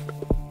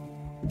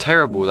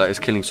terrible that it's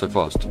killing so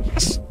fast.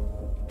 Yes,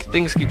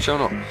 things keep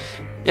showing up.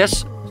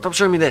 Yes, stop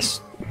showing me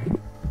this.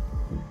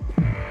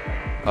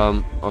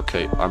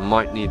 Okay, I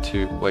might need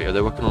to wait. Are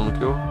they working on the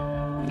cure?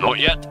 Not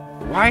yet.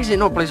 Why is it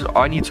not placed?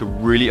 I need to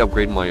really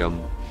upgrade my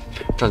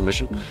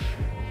transmission.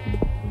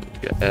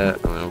 Get air,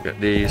 and I'll get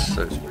these.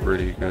 So it's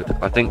really good.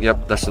 I think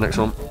yep, that's the next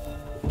one.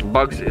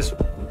 Bugs is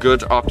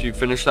good after you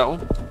finish that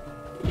one.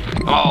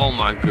 Oh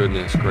my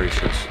goodness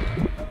gracious!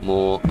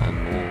 More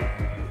and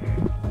more.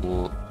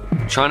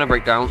 China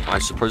break down? I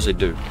suppose they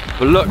do.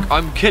 But look,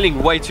 I'm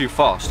killing way too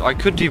fast. I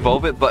could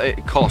devolve it, but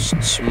it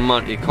costs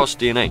money. It costs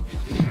DNA.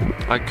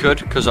 I could,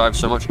 because I have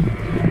so much.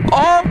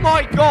 Oh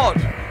my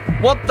god!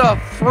 What the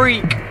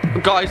freak?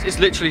 Guys, it's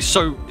literally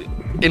so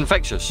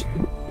infectious.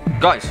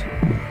 Guys.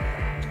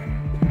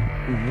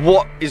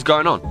 What is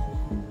going on?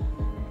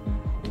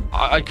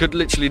 I could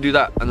literally do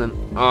that, and then,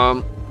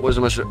 where's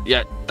the most?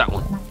 Yeah, that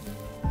one.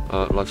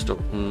 Livestock.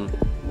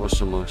 What's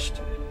the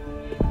most?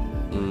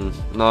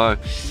 No.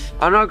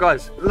 I know,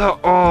 guys. Look,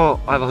 oh,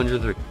 I have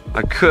 103.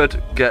 I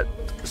could get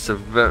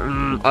severe.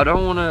 I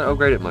don't want to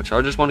upgrade it much.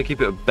 I just want to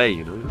keep it at bay,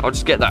 you know. I'll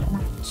just get that,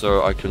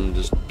 so I can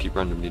just keep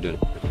randomly doing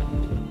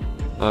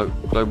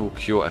it. Global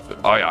cure effort.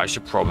 Oh yeah, I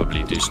should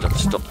probably do stuff to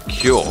stop the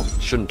cure,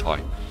 shouldn't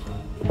I?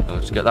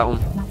 Let's get that one.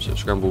 So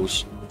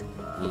scrambles.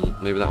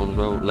 Maybe that one as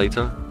well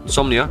later.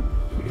 Insomnia.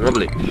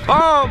 Rubbly.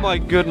 Oh my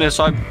goodness,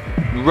 I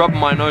rubbed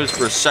my nose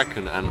for a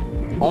second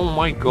and oh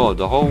my god,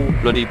 the whole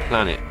bloody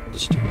planet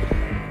just...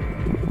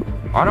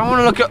 I don't want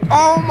to look at...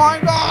 Oh my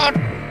god!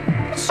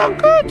 It's so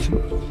good!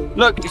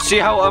 Look, you see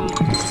how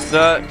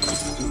the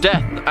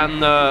death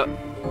and the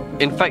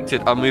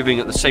infected are moving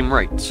at the same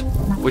rate,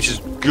 which is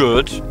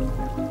good.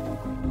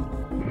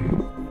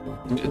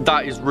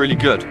 That is really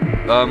good.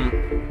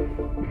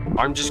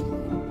 I'm just...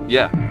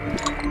 Yeah.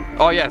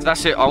 Oh yeah,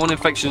 that's it. I want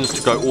infections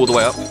to go all the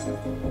way up.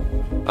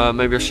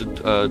 Maybe I should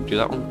do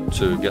that one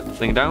to get the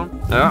thing down.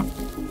 Yeah.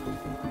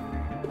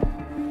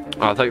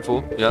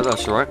 34. Yeah,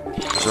 that's alright.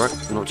 That's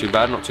alright. Not too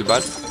bad, not too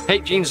bad.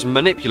 Hate genes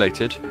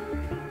manipulated.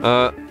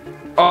 Oh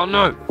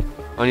no!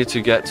 I need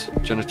to get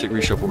genetic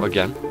reshuffle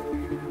again.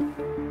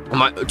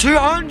 Am I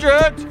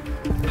 200?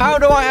 How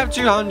do I have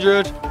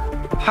 200?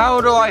 How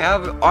do I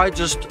have... I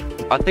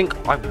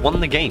think I've won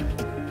the game,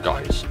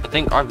 guys. I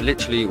think I've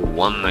literally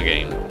won the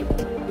game.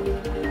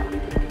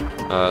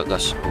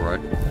 That's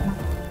alright.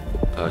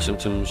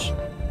 Symptoms.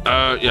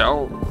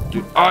 Yeah,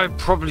 I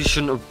probably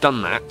shouldn't have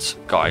done that,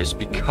 guys,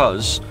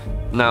 because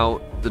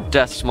now the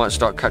deaths might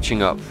start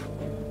catching up.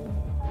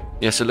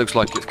 Yes, it looks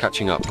like it's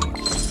catching up.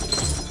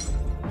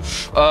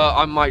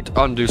 I might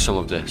undo some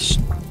of this.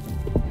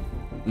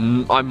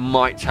 I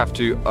might have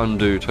to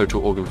undo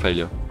total organ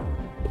failure.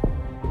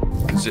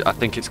 Because I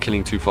think it's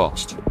killing too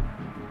fast.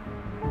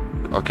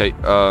 Okay,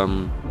 I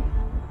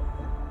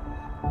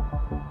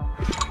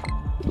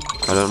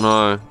don't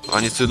know.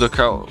 I need to look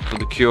out for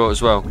the cure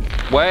as well.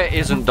 Where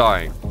isn't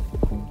dying?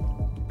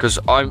 Because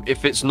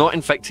if it's not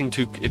infecting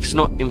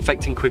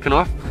quick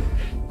enough.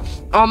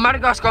 Oh,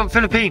 Madagascar and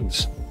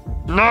Philippines.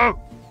 No.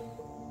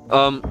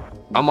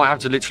 I might have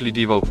to literally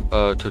devolve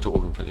total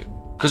organ failure.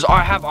 Because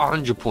I have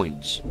 100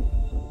 points.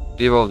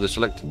 Devolve the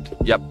selected.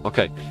 Yep.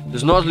 Okay.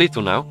 It's not as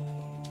lethal now.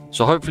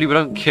 So hopefully we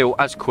don't kill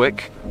as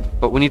quick.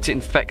 But we need to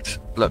infect.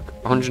 Look,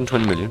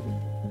 120 million.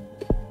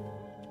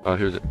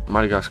 Here's it.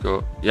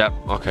 Madagascar. Yep.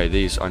 Okay,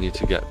 these. I need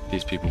to get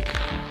these people.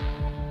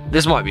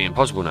 This might be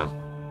impossible now.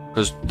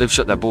 Because they've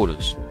shut their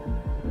borders.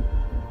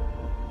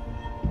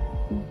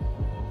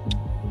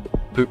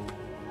 Poop.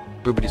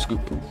 Boopity scoop.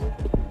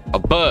 Oh,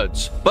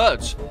 birds.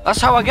 Birds.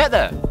 That's how I get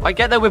there. I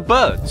get there with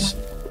birds.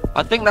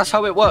 I think that's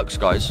how it works,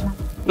 guys.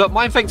 Look,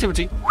 my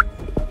infectivity.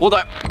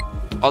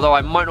 Although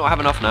I might not have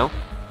enough now.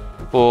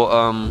 For,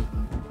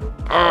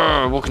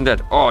 Walking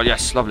Dead. Oh,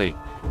 yes. Lovely.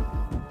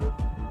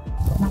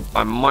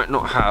 I might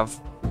not have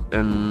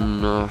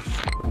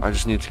enough. I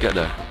just need to get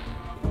there.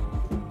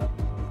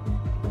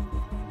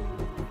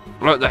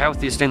 Look, the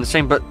healthy is staying the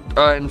same, but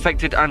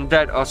infected and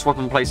dead are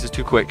swapping places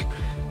too quick.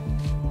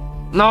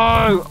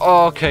 No!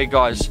 Oh, okay,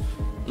 guys.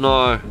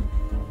 No.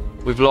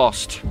 We've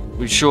lost.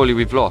 Surely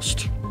we've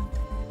lost.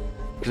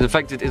 Because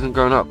infected isn't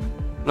going up.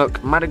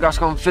 Look,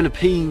 Madagascar and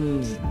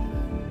Philippines.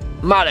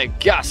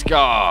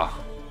 Madagascar!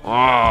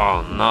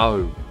 Oh,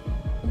 no.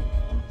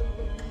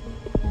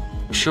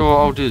 Sure,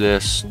 I'll do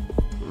this.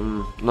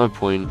 No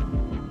point.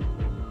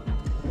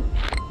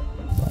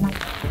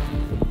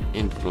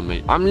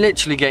 Inflammation. I'm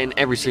literally getting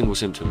every single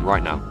symptom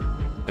right now.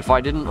 If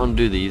I didn't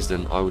undo these,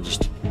 then I'll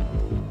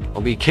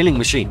be a killing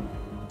machine.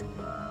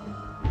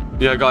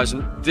 Yeah, guys,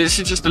 this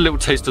is just a little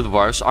taste of the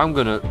virus.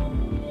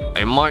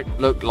 It might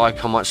look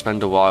like I might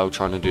spend a while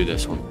trying to do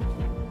this one.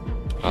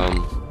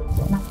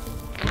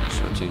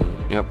 Searching,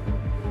 yep.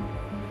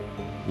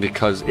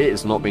 Because it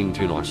is not being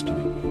too nice to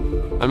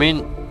me. I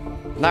mean,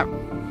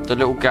 the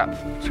little gap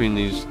between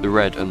the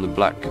red and the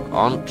black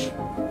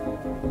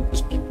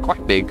it's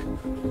quite big.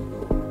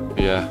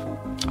 Yeah.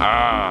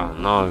 Ah,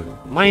 no.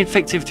 My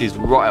infectivity is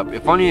right up.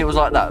 If only it was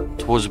like that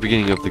towards the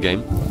beginning of the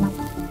game.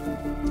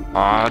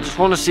 I just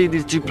want to see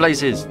these two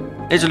places.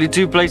 Literally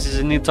 2 places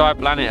in the entire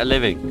planet are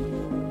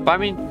living. But I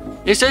mean,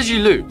 it says you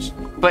lose.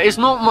 But it's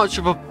not much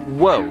of a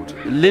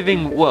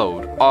living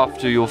world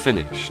after you're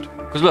finished.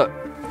 Because look.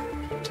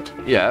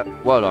 Yeah,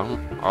 well done.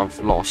 I've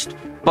lost.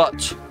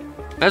 But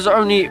there's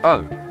only...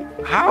 Oh.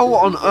 How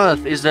on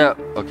earth is there...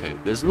 Okay,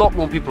 there's a lot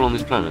more people on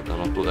this planet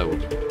than I thought there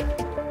was.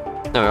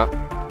 There we are.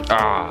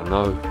 Ah,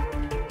 no.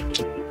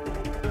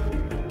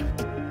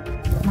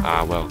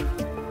 Ah, well.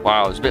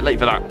 Wow, it's a bit late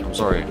for that. I'm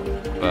sorry.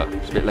 But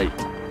it's a bit late.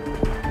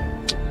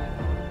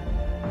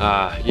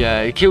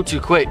 Yeah, it killed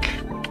too quick.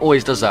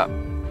 Always does that.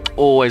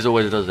 Always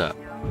does that.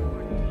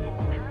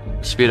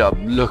 Speed up.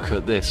 Look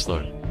at this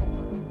though.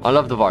 I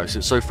love the virus.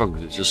 It's so fun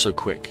because it's just so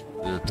quick.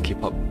 You have to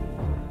keep up.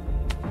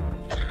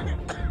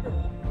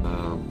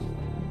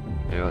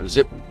 Yeah,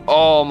 zip.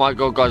 Oh my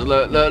god, guys!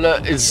 Look!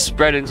 It's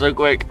spreading so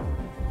quick.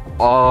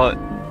 Oh,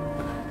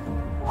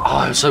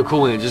 it's so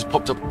cool, and it just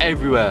popped up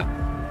everywhere.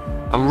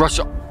 I'm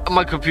rushing.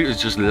 My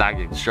computer's just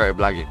lagging, straight up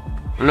lagging.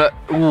 Look,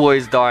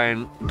 always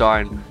dying.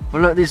 But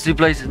look, these two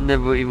places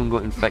never even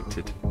got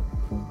infected.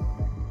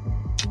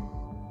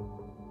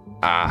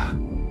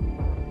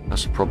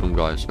 That's a problem,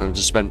 guys. I've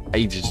just spent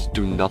ages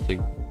doing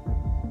nothing.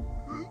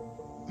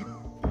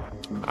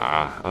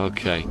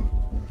 Okay.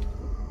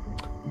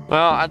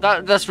 Well,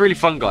 that's really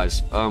fun,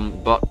 guys.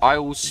 But I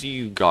will see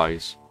you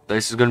guys.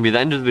 This is going to be the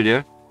end of the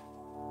video.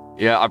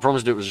 Yeah, I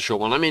promised it was a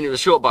short one. I mean, it was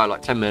short by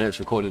like 10 minutes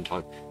recording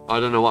time. I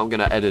don't know what I'm going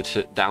to edit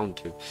it down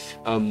to.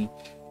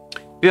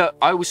 Yeah,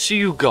 I will see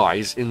you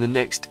guys in the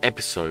next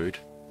episode.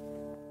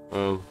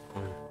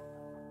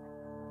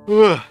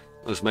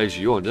 That's made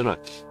you yawn, didn't I?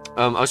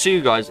 I'll see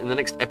you guys in the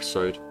next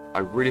episode. I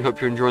really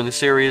hope you're enjoying the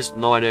series.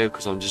 No idea,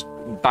 because I'm just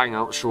bang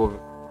out short of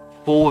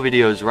 4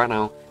 videos right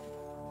now.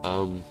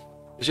 So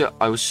yeah,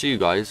 I will see you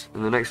guys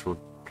in the next one.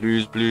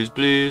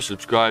 Please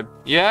subscribe.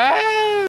 Yeah!